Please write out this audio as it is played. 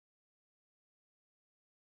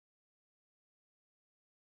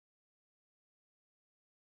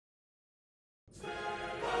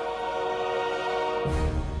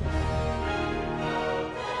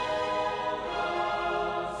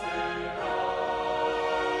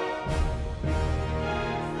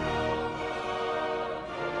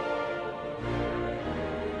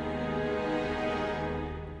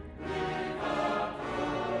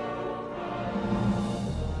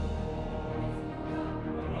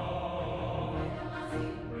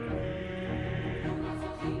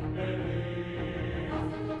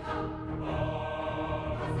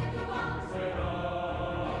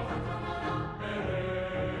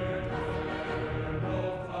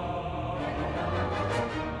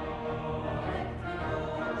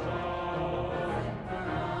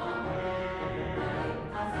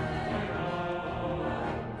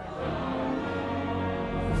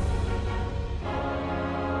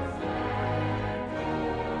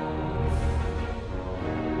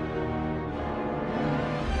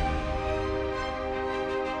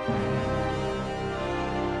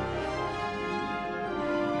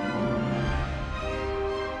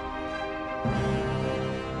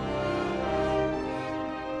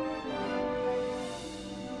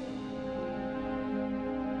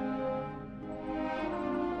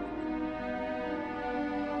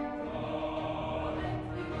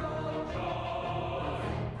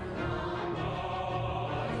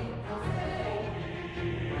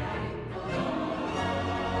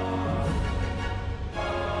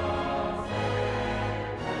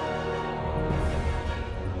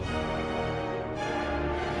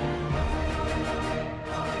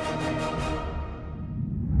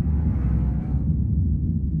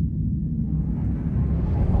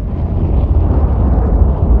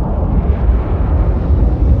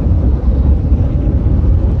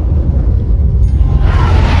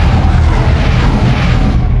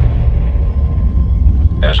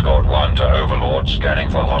Escort 1 to Overlord, scanning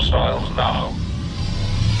for hostiles now.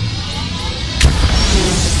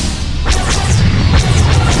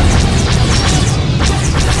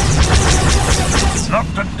 Not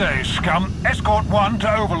today, scum. Escort 1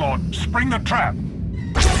 to Overlord. Spring the trap.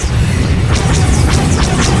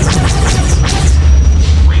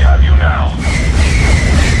 We have you now.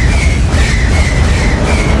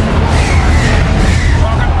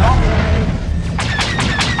 Target locked.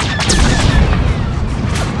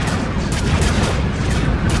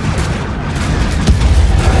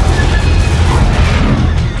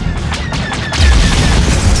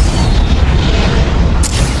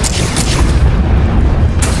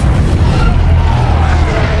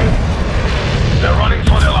 They're running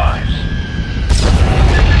for their lives.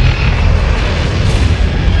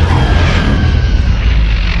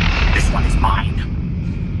 This one is mine.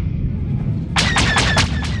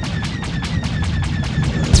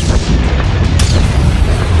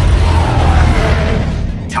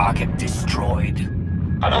 Target destroyed.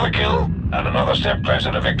 Another kill, and another step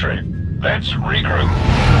closer to victory. Let's regroup.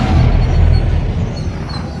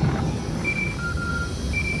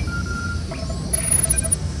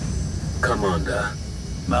 Commander,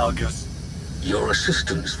 Malgus. your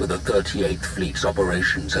assistance with the 38th Fleet's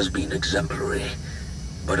operations has been exemplary,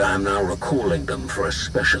 but I am now recalling them for a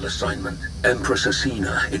special assignment. Empress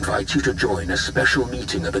Asina invites you to join a special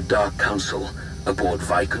meeting of the Dark Council aboard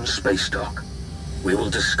Viken's space dock. We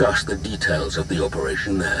will discuss the details of the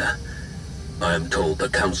operation there. I am told the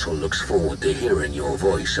Council looks forward to hearing your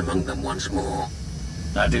voice among them once more.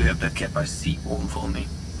 I do hope they've kept my seat warm for me.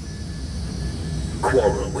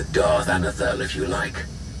 Quarrel with Darth Anathel if you like.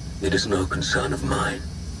 It is no concern of mine.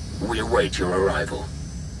 We await your arrival.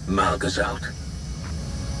 Malgus out.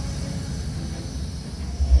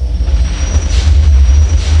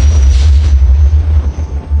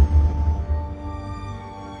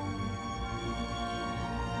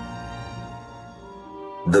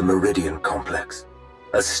 The Meridian Complex,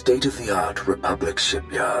 a state-of-the-art Republic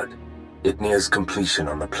shipyard. It nears completion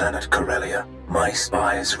on the planet Corellia. My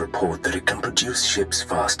spies report that it can produce ships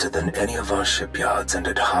faster than any of our shipyards and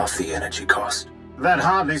at half the energy cost. That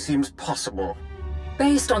hardly seems possible.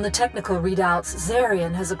 Based on the technical readouts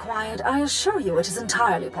Zarian has acquired, I assure you it is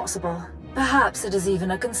entirely possible. Perhaps it is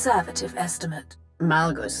even a conservative estimate.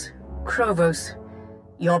 Malgus, Krovos,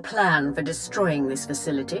 your plan for destroying this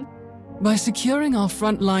facility? By securing our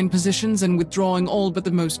frontline positions and withdrawing all but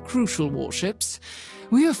the most crucial warships,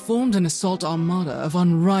 we have formed an assault armada of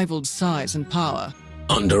unrivaled size and power.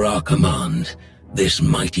 Under our command, this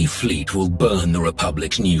mighty fleet will burn the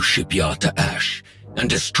Republic's new shipyard to ash and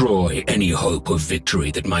destroy any hope of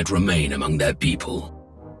victory that might remain among their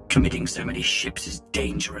people. Committing so many ships is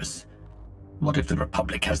dangerous. What if the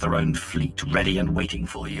Republic has their own fleet ready and waiting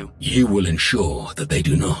for you? You will ensure that they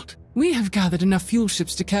do not. We have gathered enough fuel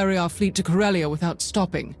ships to carry our fleet to Corellia without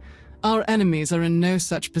stopping. Our enemies are in no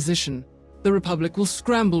such position. The Republic will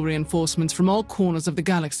scramble reinforcements from all corners of the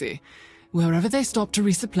galaxy. Wherever they stop to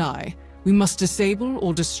resupply, we must disable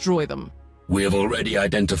or destroy them. We have already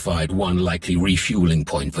identified one likely refueling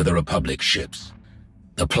point for the Republic ships.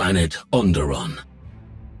 The planet Onderon.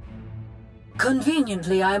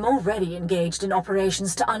 Conveniently, I am already engaged in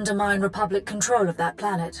operations to undermine Republic control of that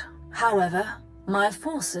planet. However, my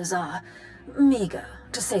forces are meager,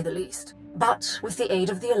 to say the least. But with the aid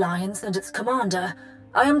of the Alliance and its commander,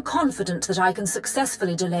 I am confident that I can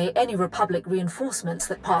successfully delay any Republic reinforcements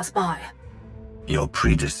that pass by. Your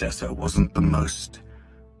predecessor wasn't the most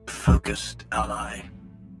focused ally.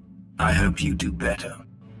 I hope you do better.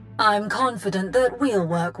 I'm confident that we'll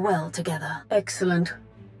work well together. Excellent.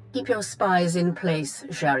 Keep your spies in place,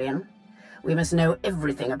 Zarian. We must know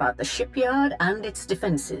everything about the shipyard and its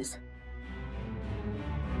defenses.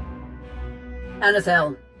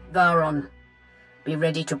 Anathel, Varon, be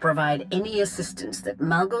ready to provide any assistance that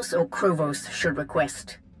Malgus or Krovos should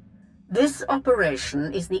request. This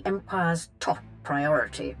operation is the Empire's top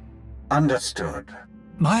priority. Understood.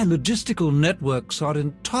 My logistical networks are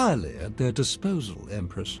entirely at their disposal,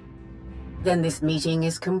 Empress. Then this meeting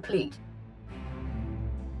is complete.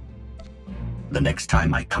 The next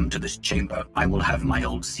time I come to this chamber, I will have my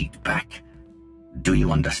old seat back. Do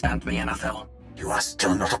you understand me, Anathel? You are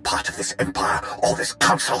still not a part of this Empire or this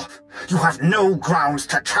Council. You have no grounds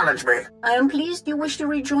to challenge me. I am pleased you wish to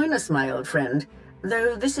rejoin us, my old friend,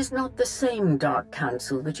 though this is not the same Dark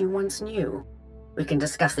Council that you once knew. We can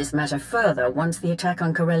discuss this matter further once the attack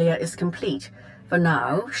on Corellia is complete. For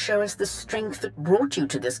now, show us the strength that brought you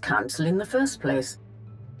to this council in the first place.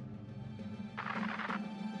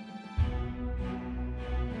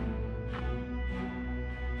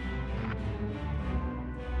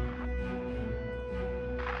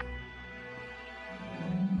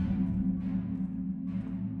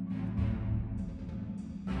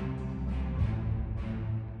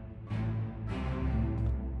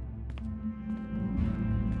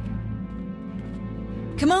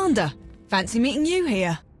 Commander, fancy meeting you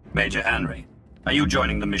here. Major Henry, are you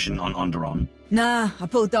joining the mission on Onderon? Nah, I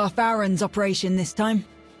pulled Darth Varan's operation this time.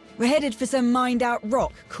 We're headed for some mined-out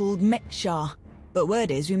rock called Mekshar, but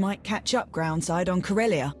word is we might catch up groundside on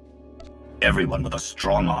Corellia. Everyone with a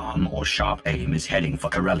strong arm or sharp aim is heading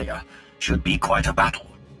for Corellia. Should be quite a battle.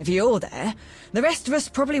 If you're there, the rest of us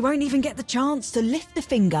probably won't even get the chance to lift a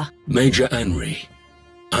finger. Major Henry,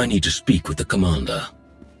 I need to speak with the commander.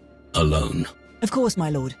 Alone. Of course, my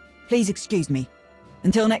lord. Please excuse me.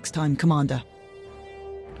 Until next time, Commander.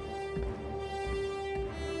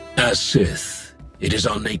 As Sith, it is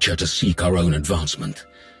our nature to seek our own advancement.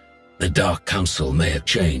 The Dark Council may have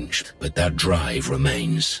changed, but that drive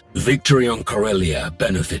remains. Victory on Corellia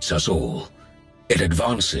benefits us all. It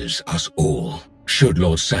advances us all. Should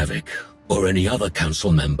Lord Savik or any other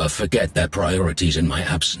council member forget their priorities in my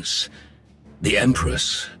absence, the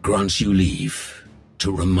Empress grants you leave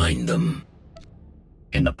to remind them.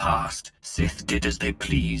 In the past, Sith did as they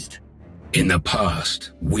pleased. In the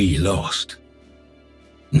past, we lost.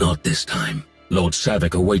 Not this time. Lord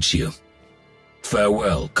Savik awaits you.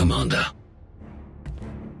 Farewell, Commander.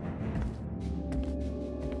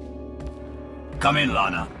 Come in,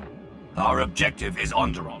 Lana. Our objective is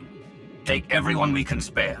Onderon. Take everyone we can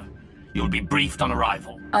spare. You'll be briefed on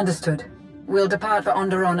arrival. Understood. We'll depart for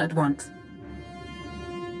Onderon at once.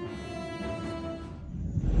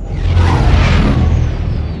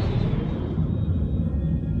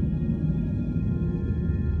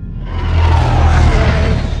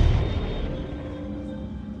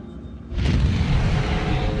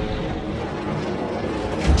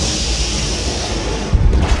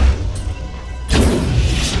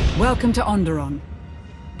 Welcome to Onderon.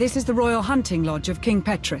 This is the Royal Hunting Lodge of King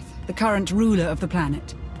Petrith, the current ruler of the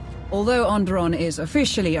planet. Although Onderon is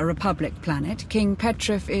officially a Republic planet, King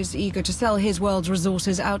Petrith is eager to sell his world's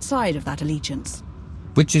resources outside of that allegiance.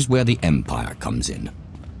 Which is where the Empire comes in.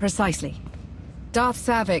 Precisely. Darth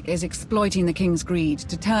Savik is exploiting the King's greed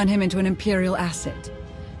to turn him into an Imperial asset,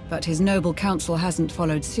 but his noble council hasn't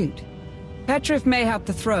followed suit. Petrith may have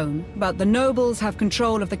the throne, but the nobles have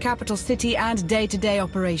control of the capital city and day-to-day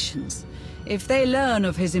operations. If they learn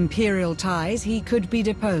of his Imperial ties, he could be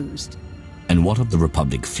deposed. And what of the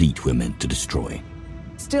Republic fleet we're meant to destroy?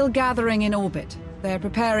 Still gathering in orbit. They're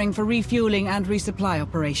preparing for refueling and resupply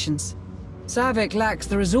operations. Savik lacks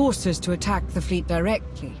the resources to attack the fleet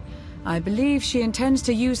directly. I believe she intends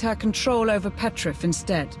to use her control over Petrith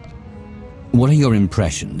instead. What are your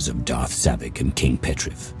impressions of Darth Savik and King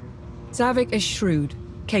Petrith? Savik is shrewd,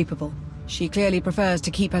 capable. She clearly prefers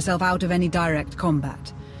to keep herself out of any direct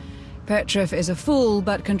combat. Petrith is a fool,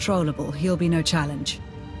 but controllable. He'll be no challenge.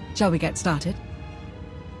 Shall we get started?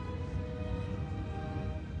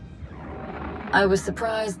 I was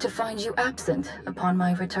surprised to find you absent upon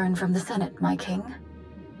my return from the Senate, my king.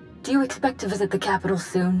 Do you expect to visit the capital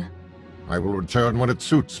soon? I will return when it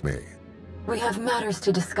suits me. We have matters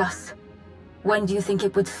to discuss. When do you think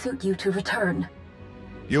it would suit you to return?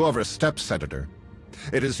 You overstep, Senator.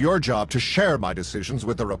 It is your job to share my decisions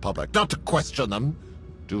with the Republic, not to question them.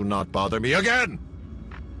 Do not bother me again!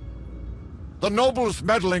 The nobles'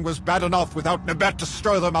 meddling was bad enough without Nebet to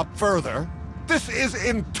stir them up further. This is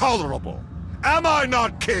intolerable. Am I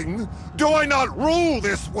not king? Do I not rule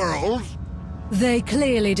this world? They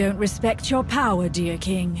clearly don't respect your power, dear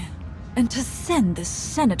king. And to send this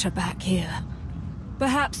senator back here.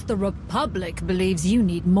 Perhaps the Republic believes you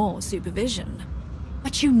need more supervision.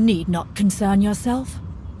 But you need not concern yourself.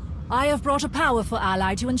 I have brought a powerful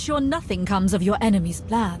ally to ensure nothing comes of your enemy's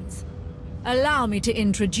plans. Allow me to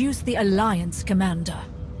introduce the Alliance Commander.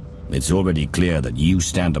 It's already clear that you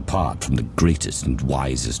stand apart from the greatest and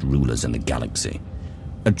wisest rulers in the galaxy.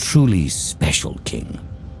 A truly special king.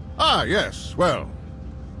 Ah, yes, well,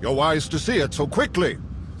 you're wise to see it so quickly.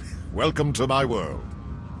 Welcome to my world.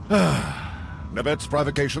 Nebet's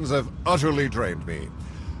provocations have utterly drained me.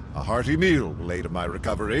 A hearty meal will aid in my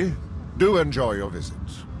recovery. Do enjoy your visit.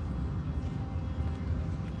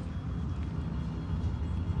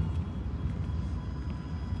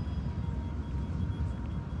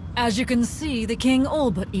 As you can see, the king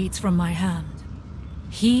all but eats from my hand.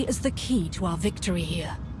 He is the key to our victory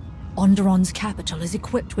here. Onderon's capital is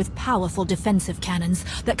equipped with powerful defensive cannons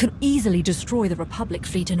that could easily destroy the Republic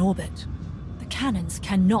fleet in orbit. The cannons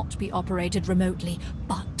cannot be operated remotely,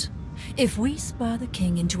 but if we spur the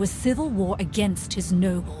king into a civil war against his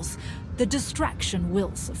nobles, the distraction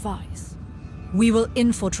will suffice. We will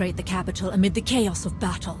infiltrate the capital amid the chaos of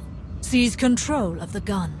battle, seize control of the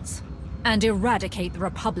guns, and eradicate the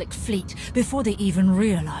Republic fleet before they even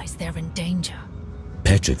realize they're in danger.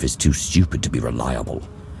 Petrith is too stupid to be reliable.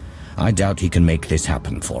 I doubt he can make this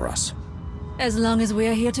happen for us. As long as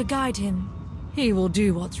we're here to guide him, he will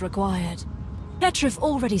do what's required. Petrif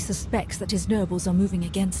already suspects that his nobles are moving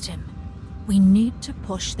against him. We need to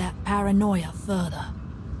push that paranoia further.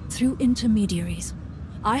 Through intermediaries,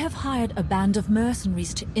 I have hired a band of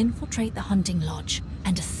mercenaries to infiltrate the hunting lodge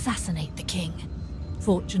and assassinate the king.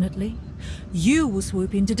 Fortunately, you will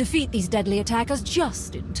swoop in to defeat these deadly attackers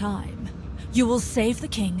just in time. You will save the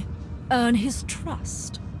king, earn his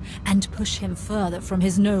trust, and push him further from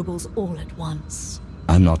his nobles all at once.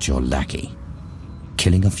 I'm not your lackey.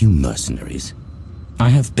 Killing a few mercenaries? I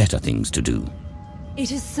have better things to do.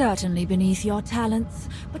 It is certainly beneath your talents,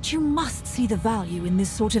 but you must see the value in this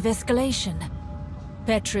sort of escalation.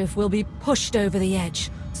 Petrif will be pushed over the edge,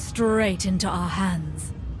 straight into our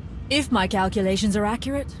hands. If my calculations are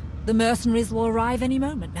accurate, the mercenaries will arrive any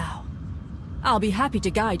moment now. I'll be happy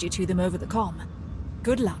to guide you to them over the comm.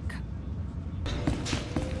 Good luck.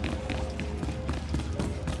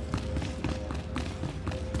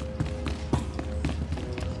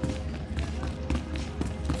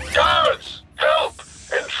 Guards! Help!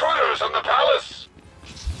 Intruders in the palace!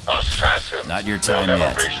 Assassins! Not your time They'll yet.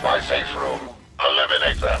 never breach my safe room.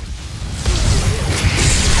 Eliminate them.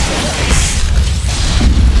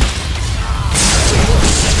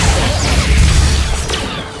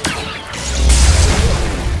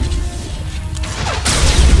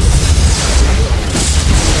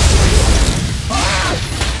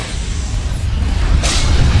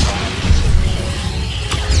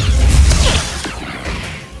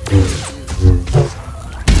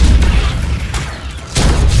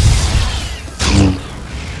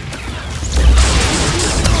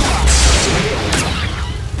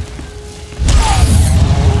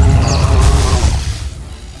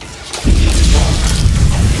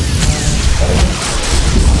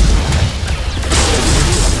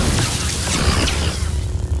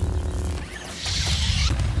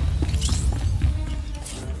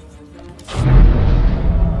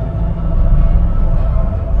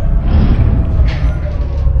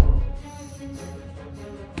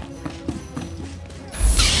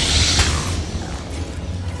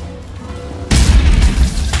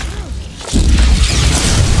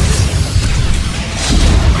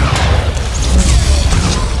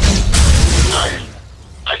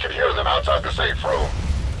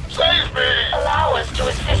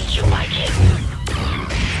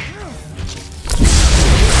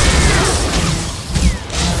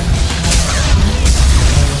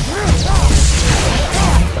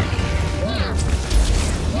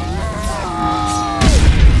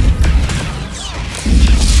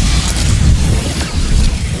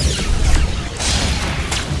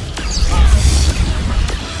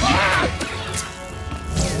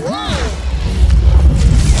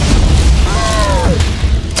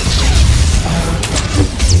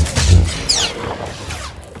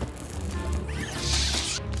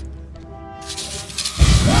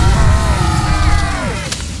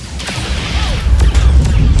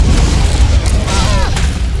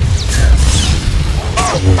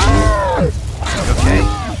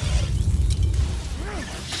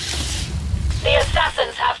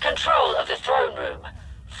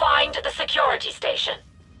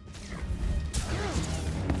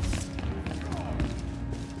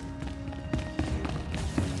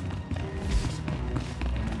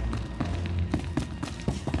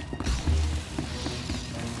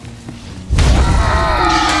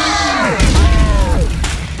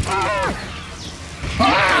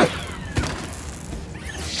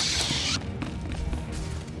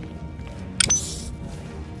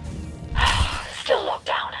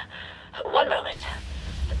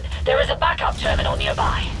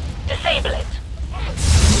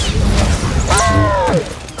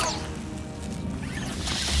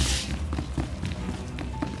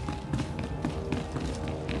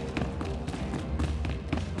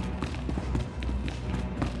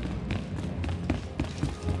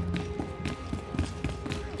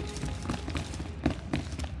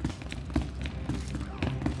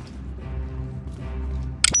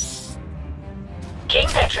 King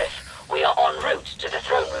Petrif, we are en route to the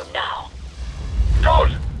throne room now.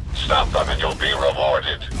 Good! Stop them and you'll be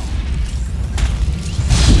rewarded.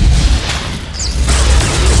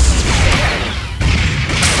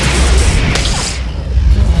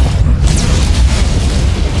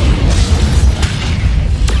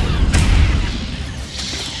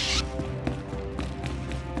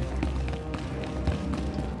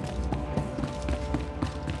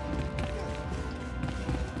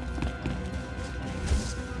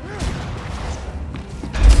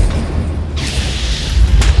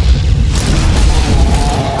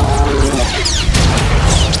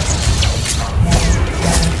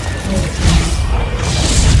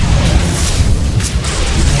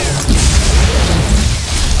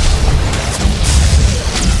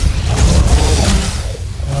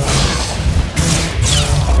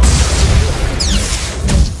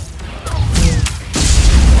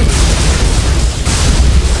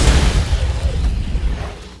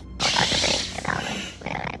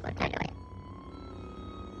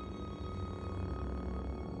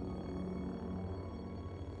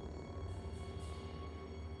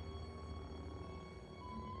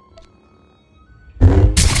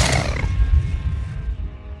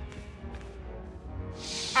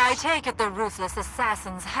 I take it the ruthless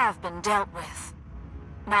assassins have been dealt with.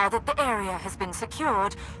 Now that the area has been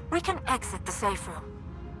secured, we can exit the safe room.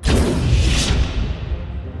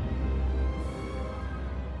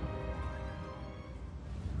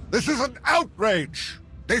 This is an outrage!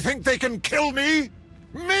 They think they can kill me?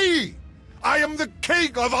 Me! I am the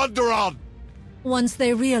king of Onderon! Once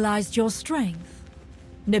they realized your strength,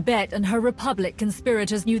 Nebet and her Republic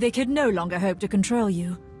conspirators knew they could no longer hope to control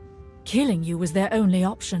you. Killing you was their only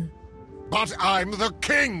option. But I'm the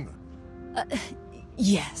king!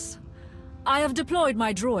 Yes. I have deployed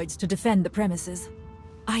my droids to defend the premises.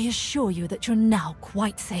 I assure you that you're now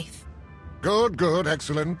quite safe. Good, good,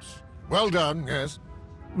 excellent. Well done, yes.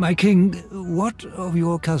 My king, what of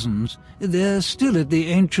your cousins? They're still at the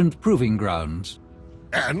ancient proving grounds.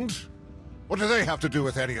 And? What do they have to do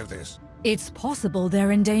with any of this? It's possible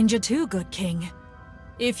they're in danger too, good king.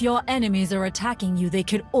 If your enemies are attacking you, they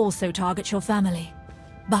could also target your family.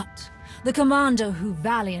 But the commander who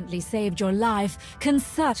valiantly saved your life can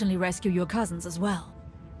certainly rescue your cousins as well.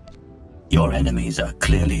 Your enemies are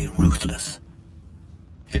clearly ruthless.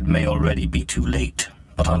 It may already be too late,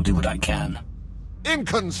 but I'll do what I can.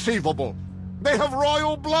 Inconceivable! They have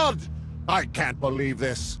royal blood! I can't believe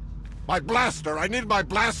this. My blaster! I need my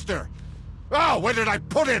blaster! Oh, where did I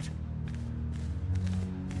put it?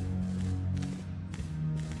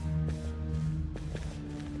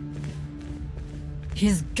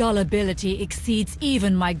 His gullibility exceeds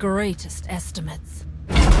even my greatest estimates.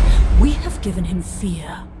 We have given him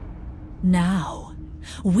fear. Now,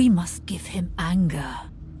 we must give him anger.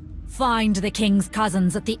 Find the king's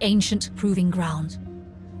cousins at the ancient proving ground.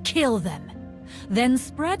 Kill them. Then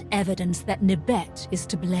spread evidence that Nebet is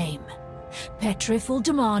to blame. Petrif will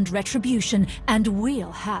demand retribution, and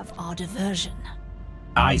we'll have our diversion.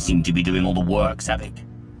 I seem to be doing all the work, Savik.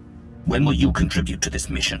 When will you contribute to this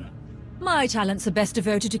mission? My talents are best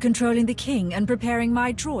devoted to controlling the king and preparing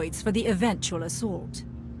my droids for the eventual assault.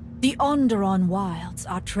 The Onderon wilds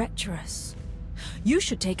are treacherous. You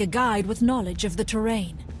should take a guide with knowledge of the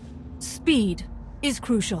terrain. Speed is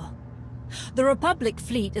crucial. The Republic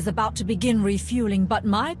fleet is about to begin refueling, but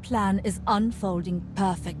my plan is unfolding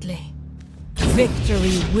perfectly.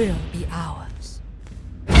 Victory will be ours.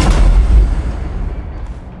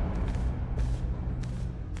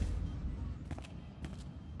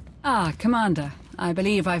 Ah, Commander. I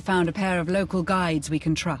believe I found a pair of local guides we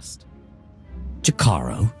can trust.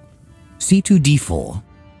 Jakaro? C2D4?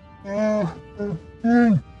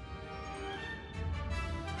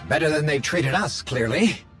 Better than they've treated us,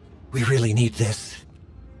 clearly. We really need this.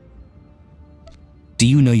 Do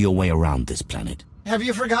you know your way around this planet? Have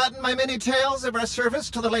you forgotten my many tales of our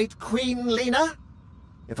service to the late Queen Lana?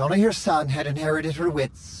 If only her son had inherited her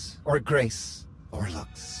wits, or grace, or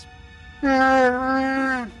looks.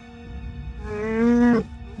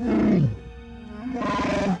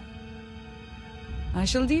 I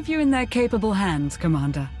shall leave you in their capable hands,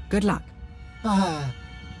 Commander. Good luck. Ah,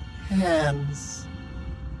 hands.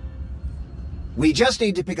 We just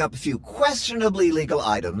need to pick up a few questionably legal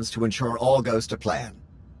items to ensure all goes to plan.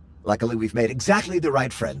 Luckily, we've made exactly the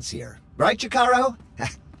right friends here. Right, Jakaro?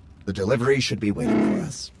 The delivery should be waiting for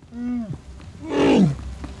us.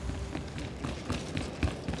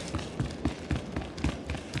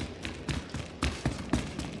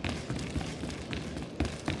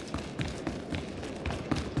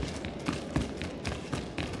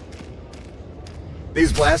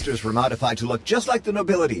 These blasters were modified to look just like the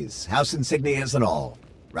nobilities, house insignias and all.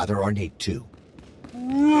 Rather ornate, too.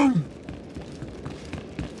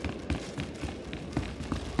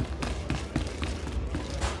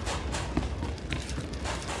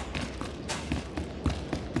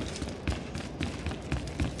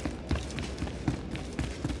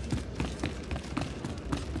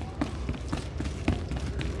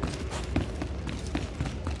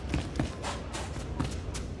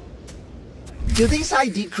 Do these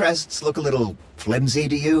ID crests look a little flimsy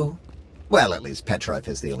to you? Well, at least Petrov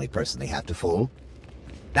is the only person they have to fool.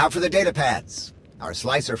 Now for the data pads. Our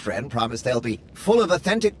slicer friend promised they'll be full of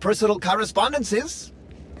authentic personal correspondences.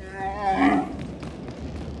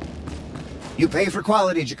 You pay for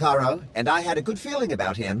quality, Jakaro, and I had a good feeling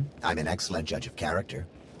about him. I'm an excellent judge of character.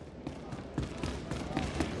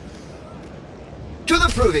 To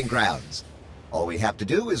the proving grounds. All we have to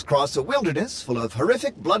do is cross a wilderness full of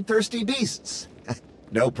horrific, bloodthirsty beasts.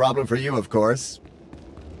 No problem for you, of course.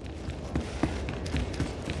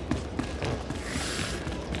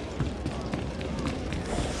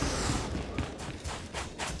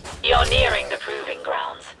 You're nearing the proving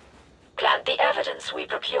grounds. Plant the evidence we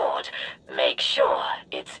procured. Make sure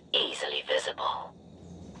it's easily visible.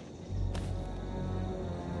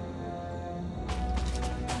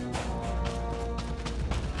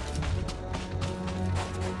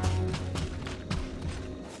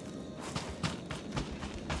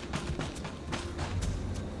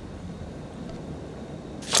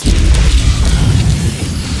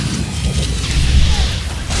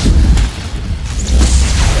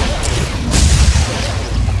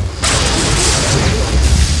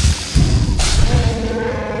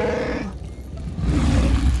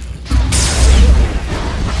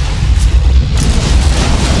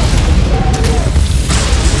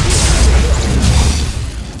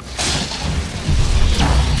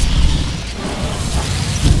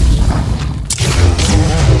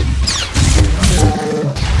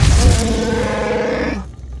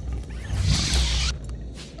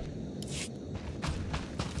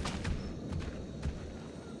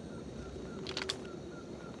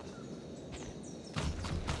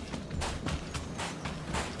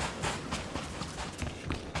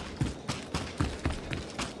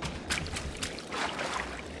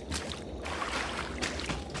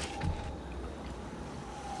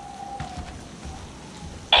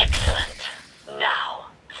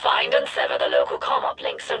 Find and sever the local comm-op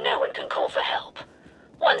link so no one can call for help.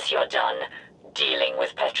 Once you're done dealing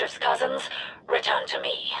with Petrif's cousins, return to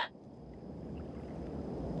me.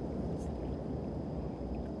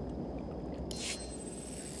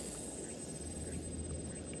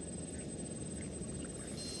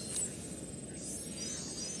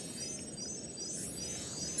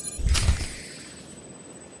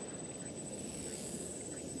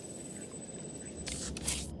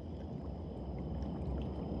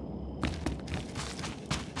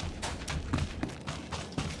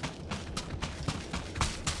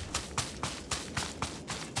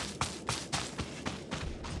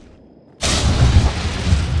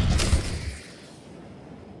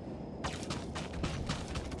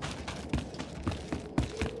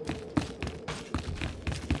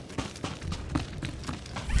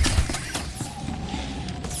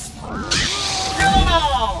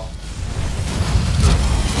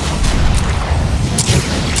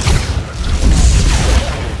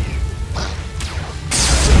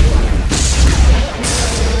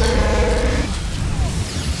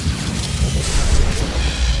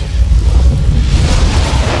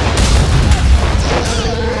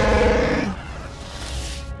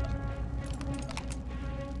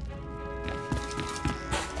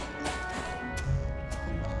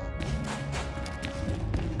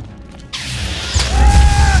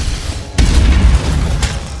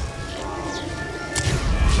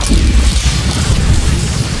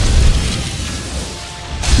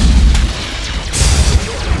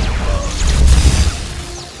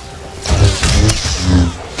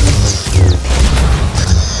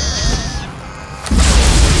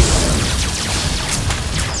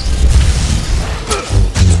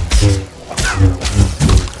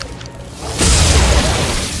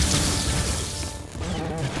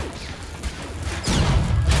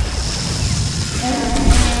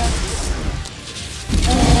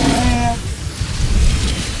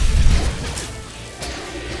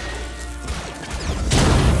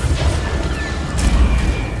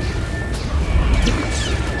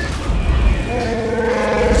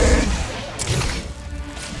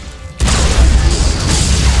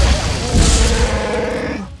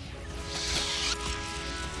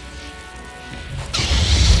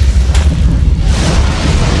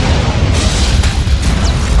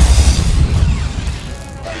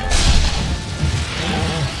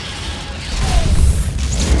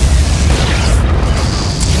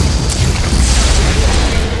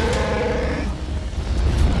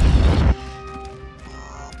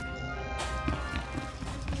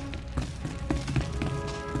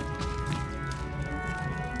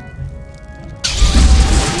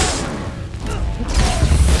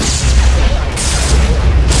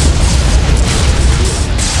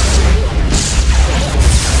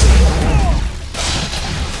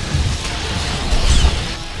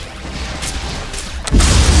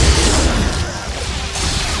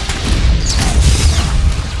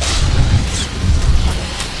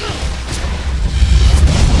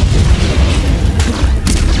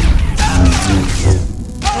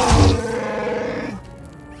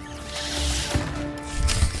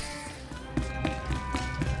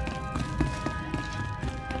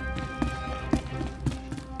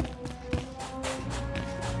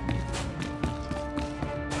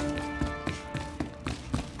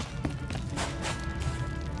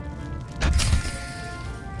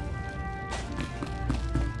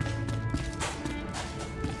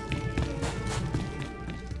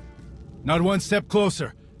 Not one step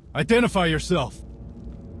closer. Identify yourself.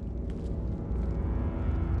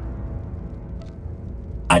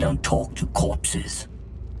 I don't talk to corpses.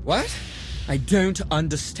 What? I don't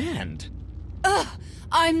understand. Ugh!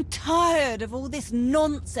 I'm tired of all this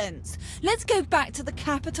nonsense. Let's go back to the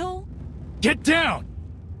capital. Get down!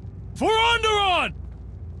 For Onderon!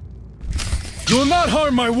 You will not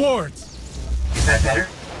harm my wards! Is that better?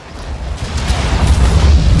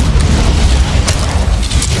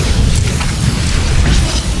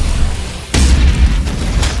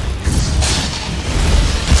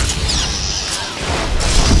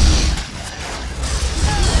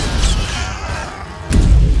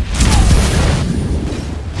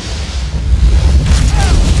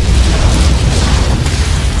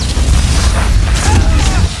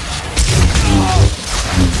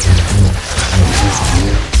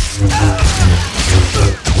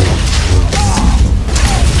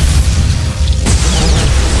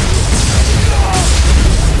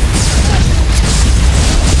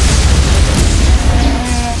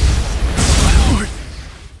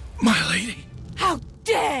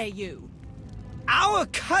 Our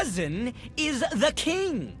cousin is the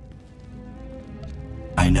king!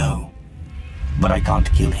 I know, but I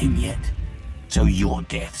can't kill him yet. So your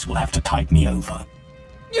deaths will have to tide me over.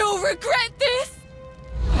 You'll regret this!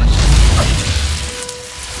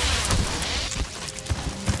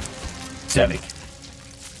 Savik,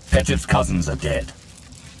 Petriv's cousins are dead.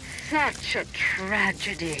 Such a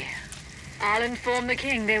tragedy. I'll inform the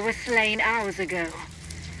king they were slain hours ago.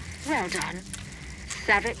 Well done.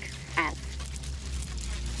 Savik, out.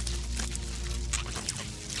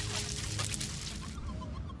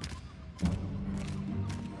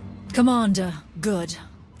 Commander, good.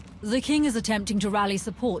 The king is attempting to rally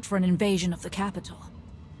support for an invasion of the capital.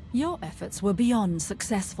 Your efforts were beyond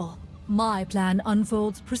successful. My plan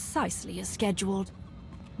unfolds precisely as scheduled.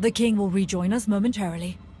 The king will rejoin us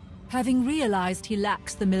momentarily, having realized he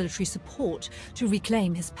lacks the military support to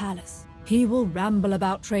reclaim his palace. He will ramble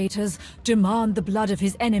about traitors, demand the blood of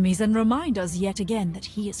his enemies, and remind us yet again that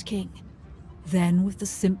he is king. Then, with the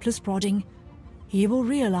simplest prodding, he will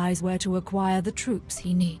realize where to acquire the troops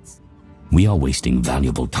he needs. We are wasting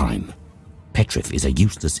valuable time. Petriv is a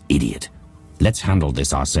useless idiot. Let's handle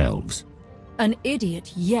this ourselves. An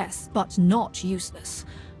idiot, yes, but not useless.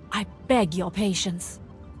 I beg your patience.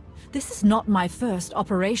 This is not my first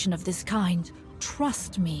operation of this kind.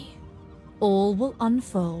 Trust me. All will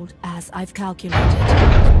unfold as I've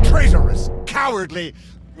calculated. Traitorous! Cowardly!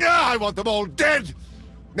 I want them all dead!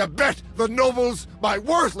 Nebet, the nobles, my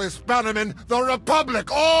worthless bannermen, the Republic,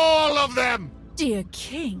 all of them! Dear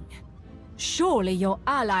King, surely your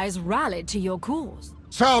allies rallied to your cause.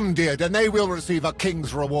 Some did, and they will receive a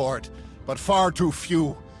king's reward, but far too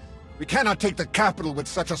few. We cannot take the capital with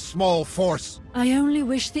such a small force. I only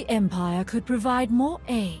wish the Empire could provide more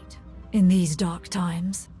aid in these dark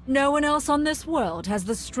times. No one else on this world has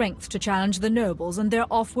the strength to challenge the nobles and their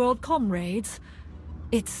off-world comrades.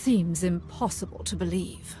 It seems impossible to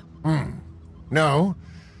believe. No.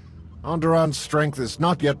 Onderon's strength is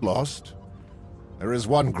not yet lost. There is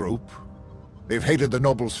one group. They've hated the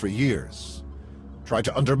nobles for years. Tried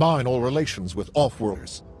to undermine all relations with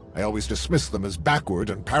off-worlders. I always dismissed them as backward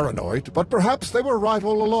and paranoid, but perhaps they were right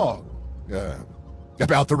all along.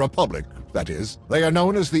 About the Republic, that is. They are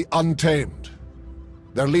known as the Untamed.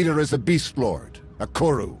 Their leader is a beast lord,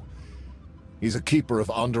 Akoru. He's a keeper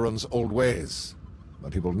of Onderon's old ways,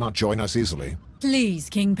 but he will not join us easily. Please,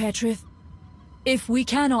 King Petriv. If we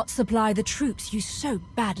cannot supply the troops you so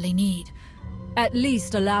badly need, at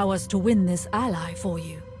least allow us to win this ally for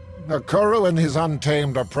you. Akoru and his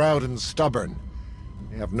Untamed are proud and stubborn.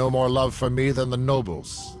 They have no more love for me than the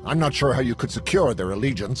nobles. I'm not sure how you could secure their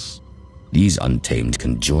allegiance. These Untamed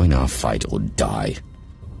can join our fight or die.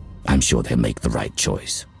 I'm sure they'll make the right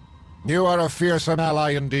choice. You are a fearsome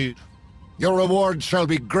ally indeed. Your reward shall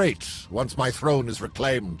be great once my throne is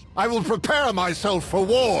reclaimed. I will prepare myself for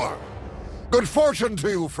war. Good fortune to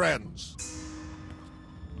you, friends.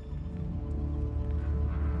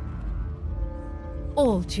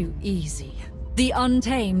 All too easy. The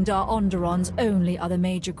Untamed are Onderon's only other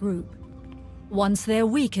major group. Once they're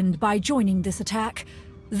weakened by joining this attack,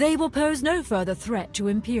 they will pose no further threat to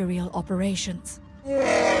Imperial operations.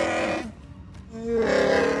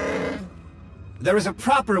 There is a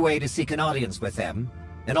proper way to seek an audience with them.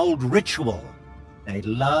 An old ritual. They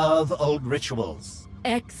love old rituals.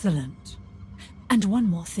 Excellent. And one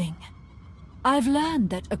more thing. I've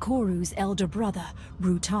learned that Akoru's elder brother,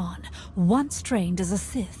 Brutan, once trained as a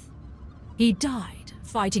Sith. He died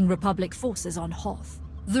fighting Republic forces on Hoth.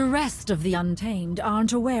 The rest of the Untamed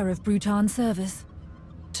aren't aware of Brutan's service.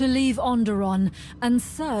 To leave Onderon and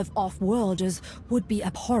serve off-worlders would be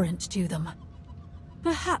abhorrent to them.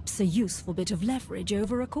 Perhaps a useful bit of leverage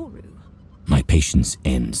over Akoru. My patience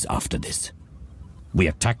ends after this. We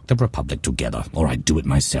attack the Republic together, or I do it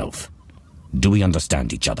myself. Do we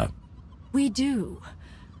understand each other? We do.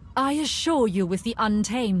 I assure you, with the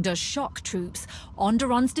Untamed as shock troops,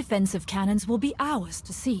 Onderon's defensive cannons will be ours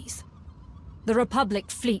to seize. The Republic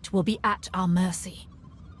fleet will be at our mercy.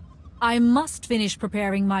 I must finish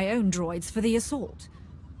preparing my own droids for the assault.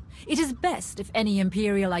 It is best if any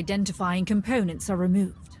Imperial identifying components are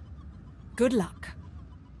removed. Good luck.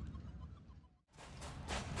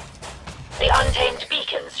 The Untamed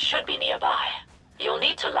beacons should be nearby. You'll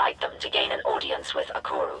need to light them to gain an audience with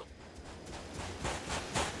Akoru.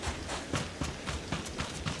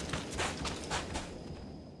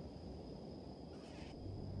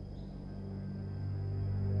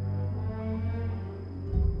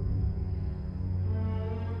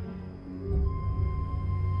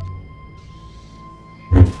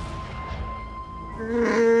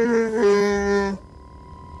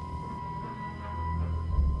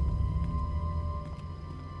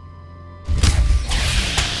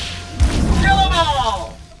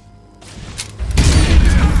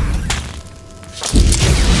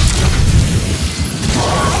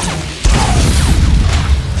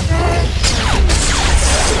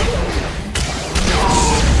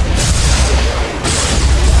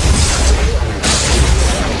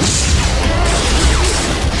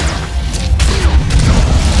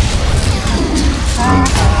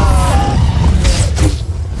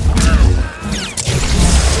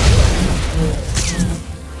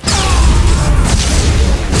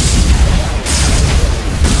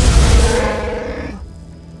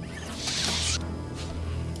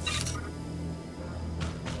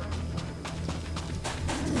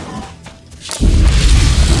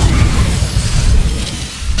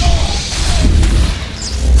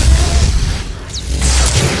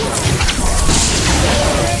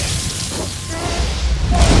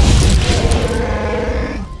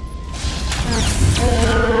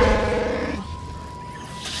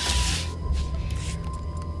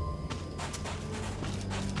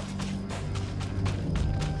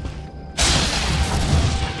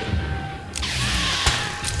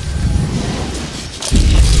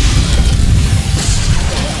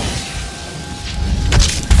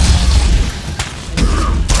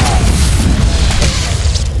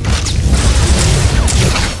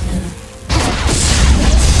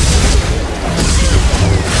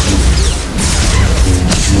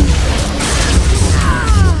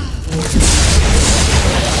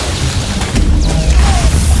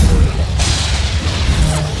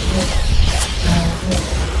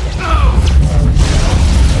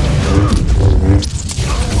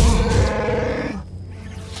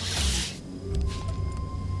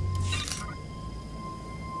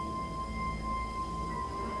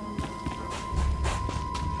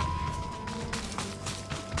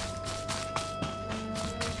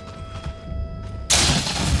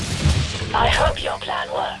 I hope your plan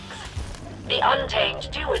works. The Untamed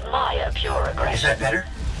do admire pure aggression. Is that better?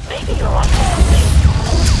 Maybe you're on something.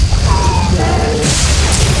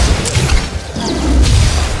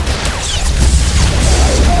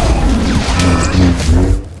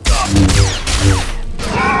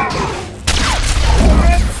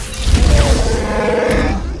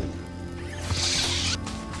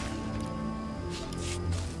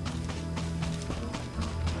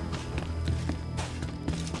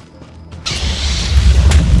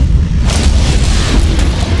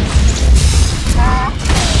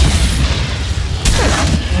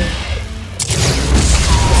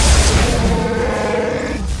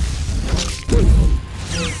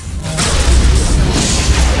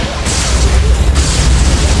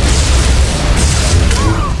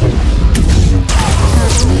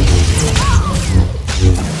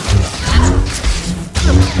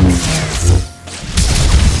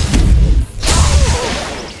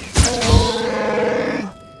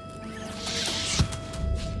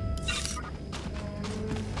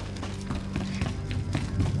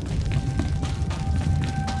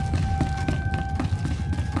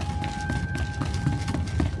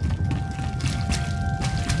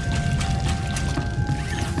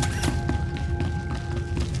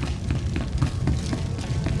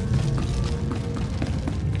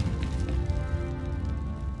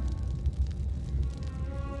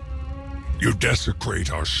 You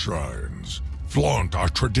desecrate our shrines, flaunt our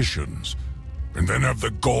traditions, and then have the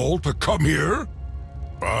gall to come here?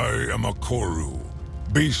 I am Akoru,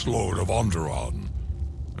 Beast Lord of Onderon,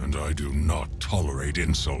 and I do not tolerate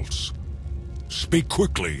insults. Speak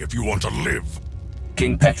quickly if you want to live.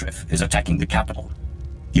 King Petrif is attacking the capital.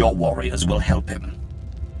 Your warriors will help him.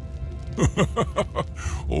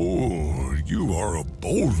 Oh, you are a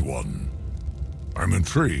bold one. I'm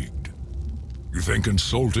intrigued. You think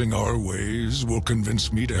insulting our ways will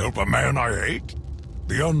convince me to help a man I hate?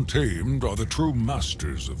 The Untamed are the true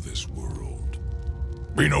masters of this world.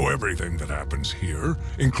 We know everything that happens here,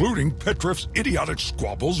 including Petrif's idiotic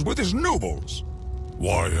squabbles with his nobles.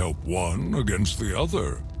 Why help one against the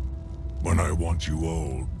other, when I want you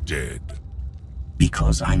all dead?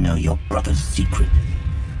 Because I know your brother's secret.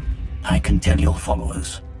 I can tell your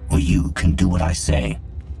followers, or you can do what I say.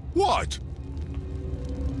 What?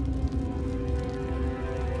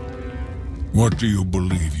 What do you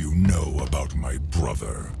believe you know about my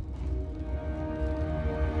brother?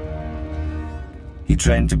 He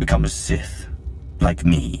trained to become a Sith, like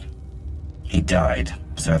me. He died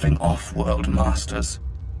serving off-world masters.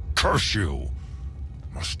 Curse you!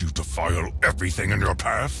 Must you defile everything in your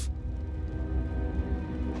path?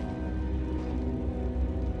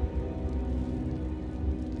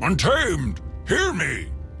 Untamed, hear me!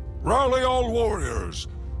 Rally all warriors!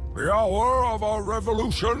 The hour of our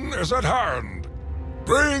revolution is at hand.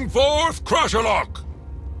 Bring forth Crashalok!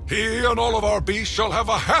 He and all of our beasts shall have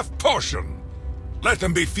a half portion. Let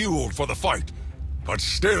them be fueled for the fight, but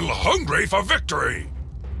still hungry for victory!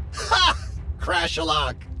 Ha!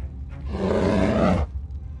 Crashalok!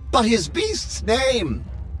 But his beast's name!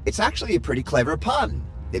 It's actually a pretty clever pun,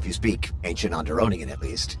 if you speak ancient Onderonian at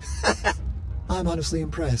least. I'm honestly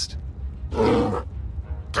impressed.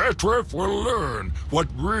 Petrif will learn what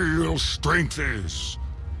real strength is.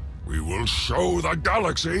 We will show the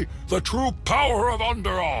galaxy the true power of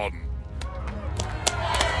Onderon.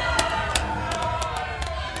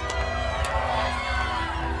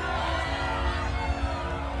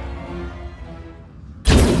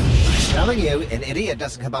 I'm telling you, an idiot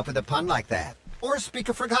doesn't come up with a pun like that. Or speak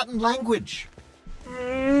a forgotten language.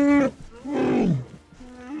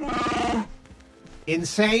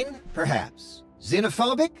 Insane? Perhaps.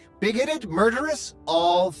 Xenophobic? Bigoted? Murderous?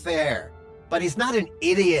 All fair. But he's not an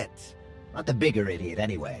idiot. Not the bigger idiot,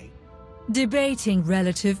 anyway. Debating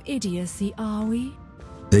relative idiocy, are we?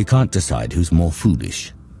 They can't decide who's more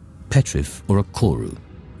foolish, Petrif or Akoru.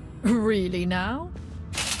 Really now?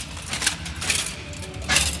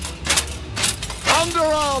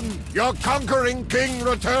 Onderon, your conquering king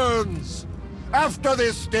returns. After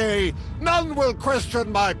this day, none will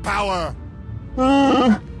question my power.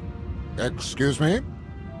 Excuse me?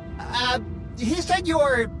 He said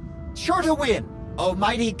you're sure to win, O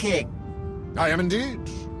mighty king. I am indeed.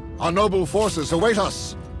 Our noble forces await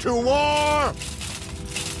us. To war!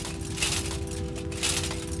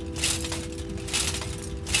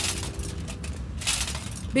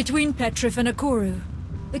 Between Petrif and Akoru,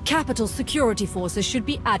 the capital's security forces should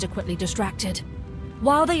be adequately distracted.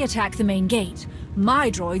 While they attack the main gate,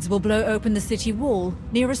 my droids will blow open the city wall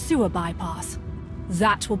near a sewer bypass.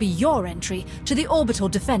 That will be your entry to the Orbital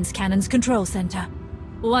Defense Cannon's control center.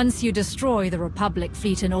 Once you destroy the Republic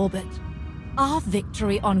fleet in orbit, our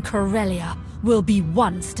victory on Corellia will be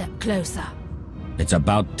one step closer. It's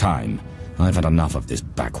about time. I've had enough of this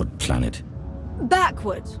backward planet.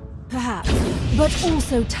 Backward, perhaps, but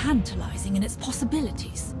also tantalizing in its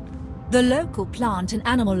possibilities. The local plant and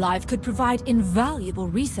animal life could provide invaluable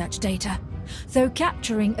research data, though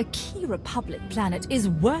capturing a key Republic planet is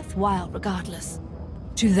worthwhile regardless.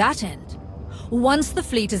 To that end, once the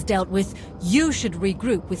fleet is dealt with, you should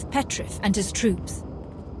regroup with Petrif and his troops.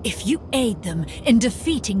 If you aid them in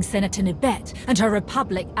defeating Senator Nebet and her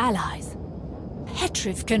Republic allies,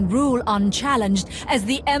 Petrif can rule unchallenged as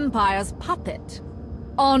the Empire's puppet.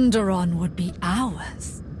 Onderon would be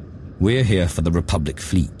ours. We're here for the Republic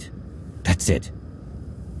fleet. That's it.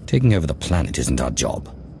 Taking over the planet isn't our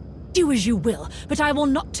job. Do as you will, but I will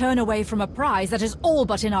not turn away from a prize that is all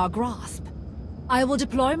but in our grasp. I will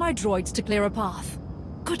deploy my droids to clear a path.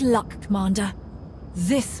 Good luck, Commander.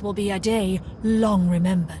 This will be a day long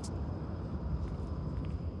remembered.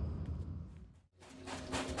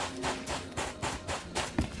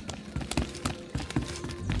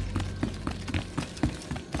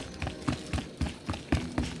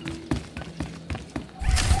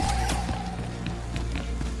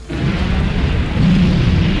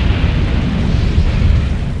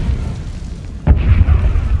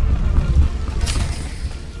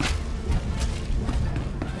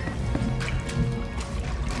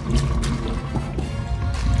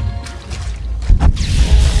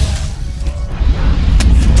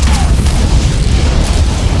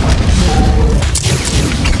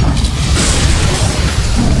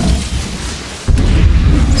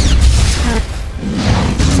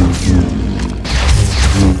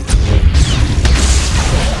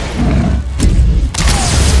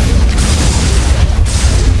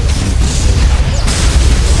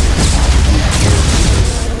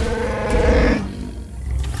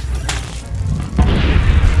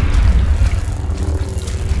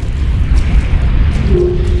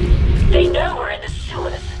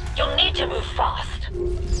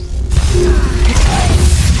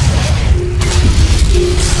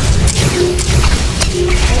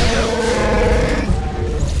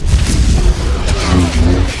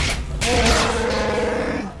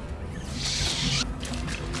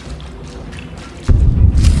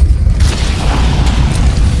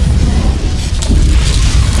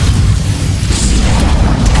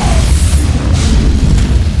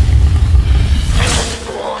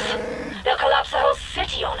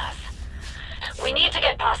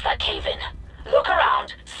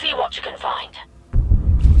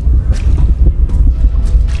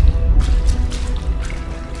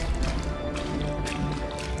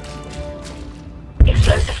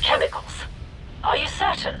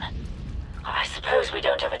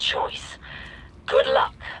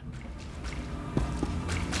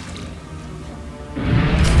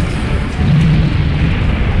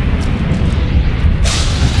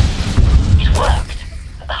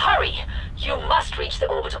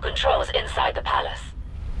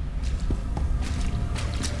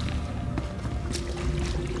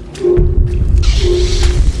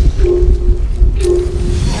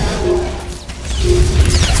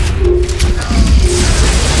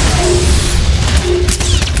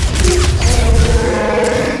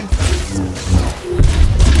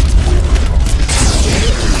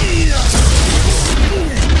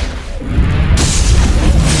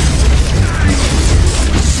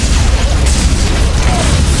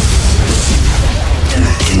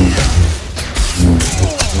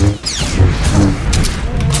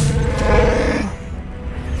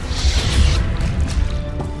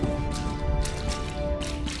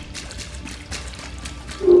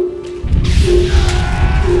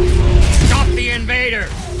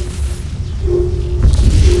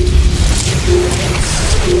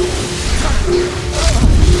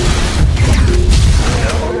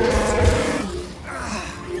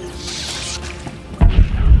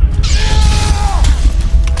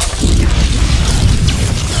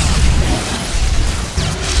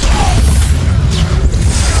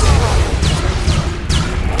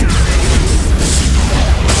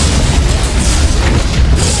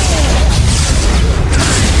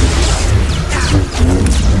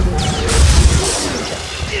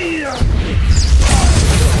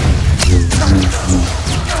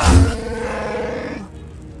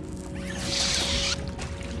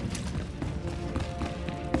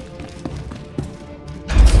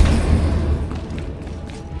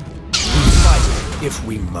 If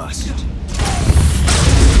we must.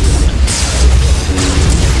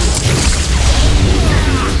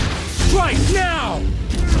 Strike now!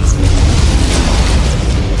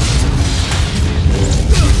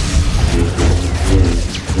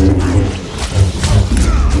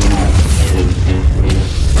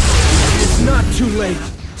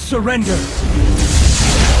 surrender!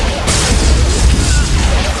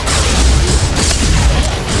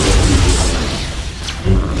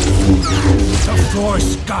 The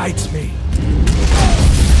Force guides me.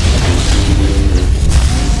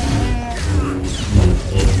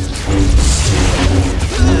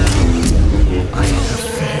 I have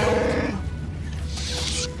failed.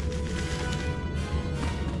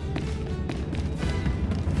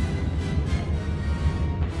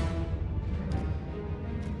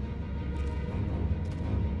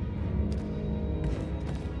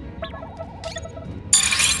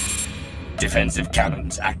 Defensive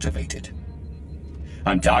cannons activated.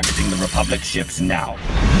 I'm targeting the Republic ships now.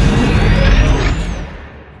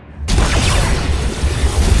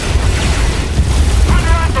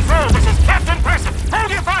 Underon Patrol, this is Captain Person.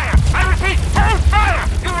 Hold your fire! I repeat, hold fire!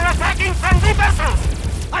 You are attacking friendly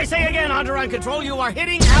vessels! I say again, Onderon Control, you are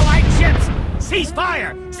hitting Allied ships! Cease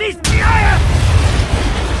fire! Cease fire!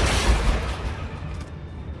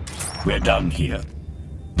 We're done here.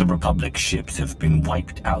 The Republic ships have been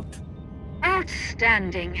wiped out.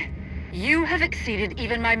 Outstanding. You have exceeded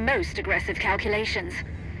even my most aggressive calculations.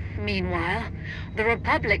 Meanwhile, the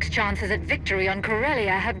Republic's chances at victory on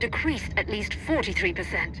Corellia have decreased at least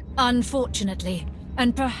 43%. Unfortunately,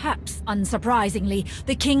 and perhaps unsurprisingly,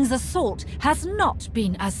 the King's assault has not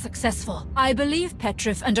been as successful. I believe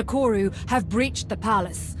Petrif and Akoru have breached the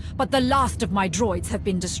palace, but the last of my droids have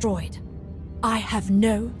been destroyed. I have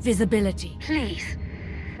no visibility. Please,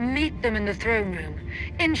 meet them in the throne room.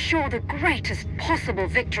 Ensure the greatest possible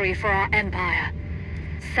victory for our Empire.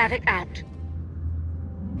 Savik out.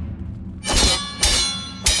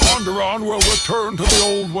 Onderon will return to the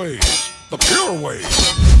old ways, the pure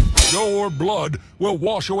ways. Your blood will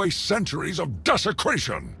wash away centuries of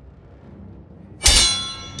desecration.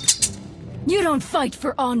 You don't fight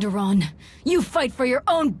for Onderon. You fight for your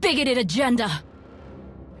own bigoted agenda.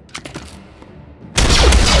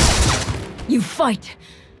 You fight,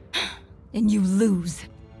 and you lose.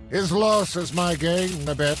 His loss is my gain,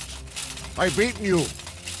 Nebet. I've beaten you.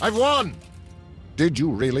 I've won. Did you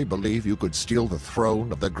really believe you could steal the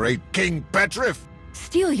throne of the great King Petrif?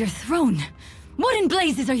 Steal your throne? What in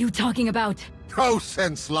blazes are you talking about? No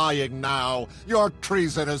sense lying now. Your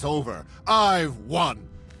treason is over. I've won.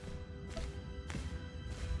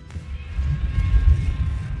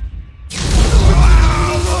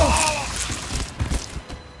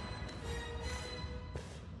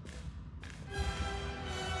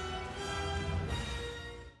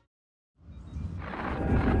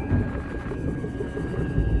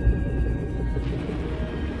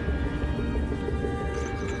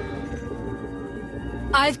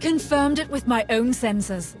 I've confirmed it with my own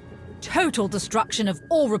sensors. Total destruction of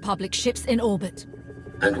all Republic ships in orbit.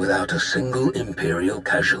 And without a single Imperial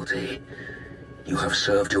casualty. You have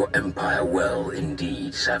served your Empire well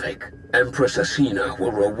indeed, Savik. Empress Asina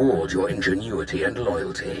will reward your ingenuity and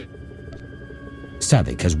loyalty.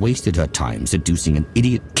 Savik has wasted her time seducing an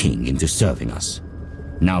idiot king into serving us.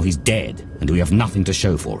 Now he's dead, and we have nothing to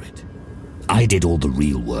show for it. I did all the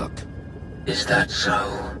real work. Is that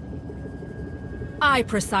so? I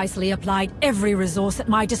precisely applied every resource at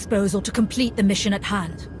my disposal to complete the mission at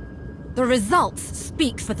hand. The results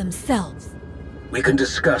speak for themselves. We can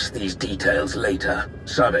discuss these details later.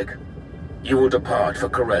 Savik, you will depart for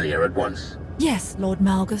Corellia at once. Yes, Lord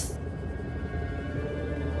Malgus.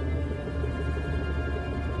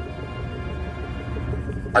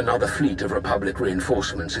 Another fleet of Republic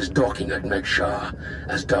reinforcements is docking at Mekshar,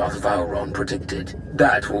 as Darth Vowron predicted.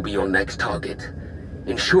 That will be your next target.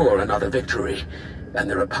 Ensure another victory, and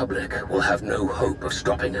the Republic will have no hope of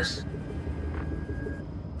stopping us.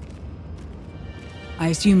 I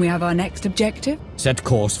assume we have our next objective? Set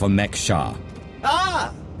course for Mekshar.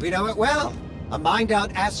 Ah, we know it well. A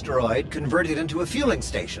mined-out asteroid converted into a fueling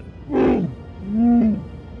station.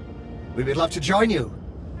 We would love to join you.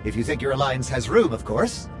 If you think your alliance has room, of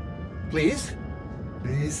course. Please?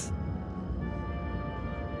 Please?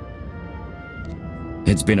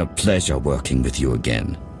 It's been a pleasure working with you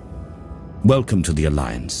again. Welcome to the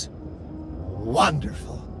Alliance.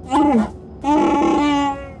 Wonderful.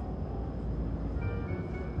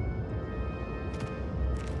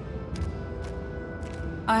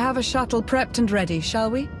 I have a shuttle prepped and ready, shall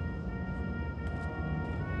we?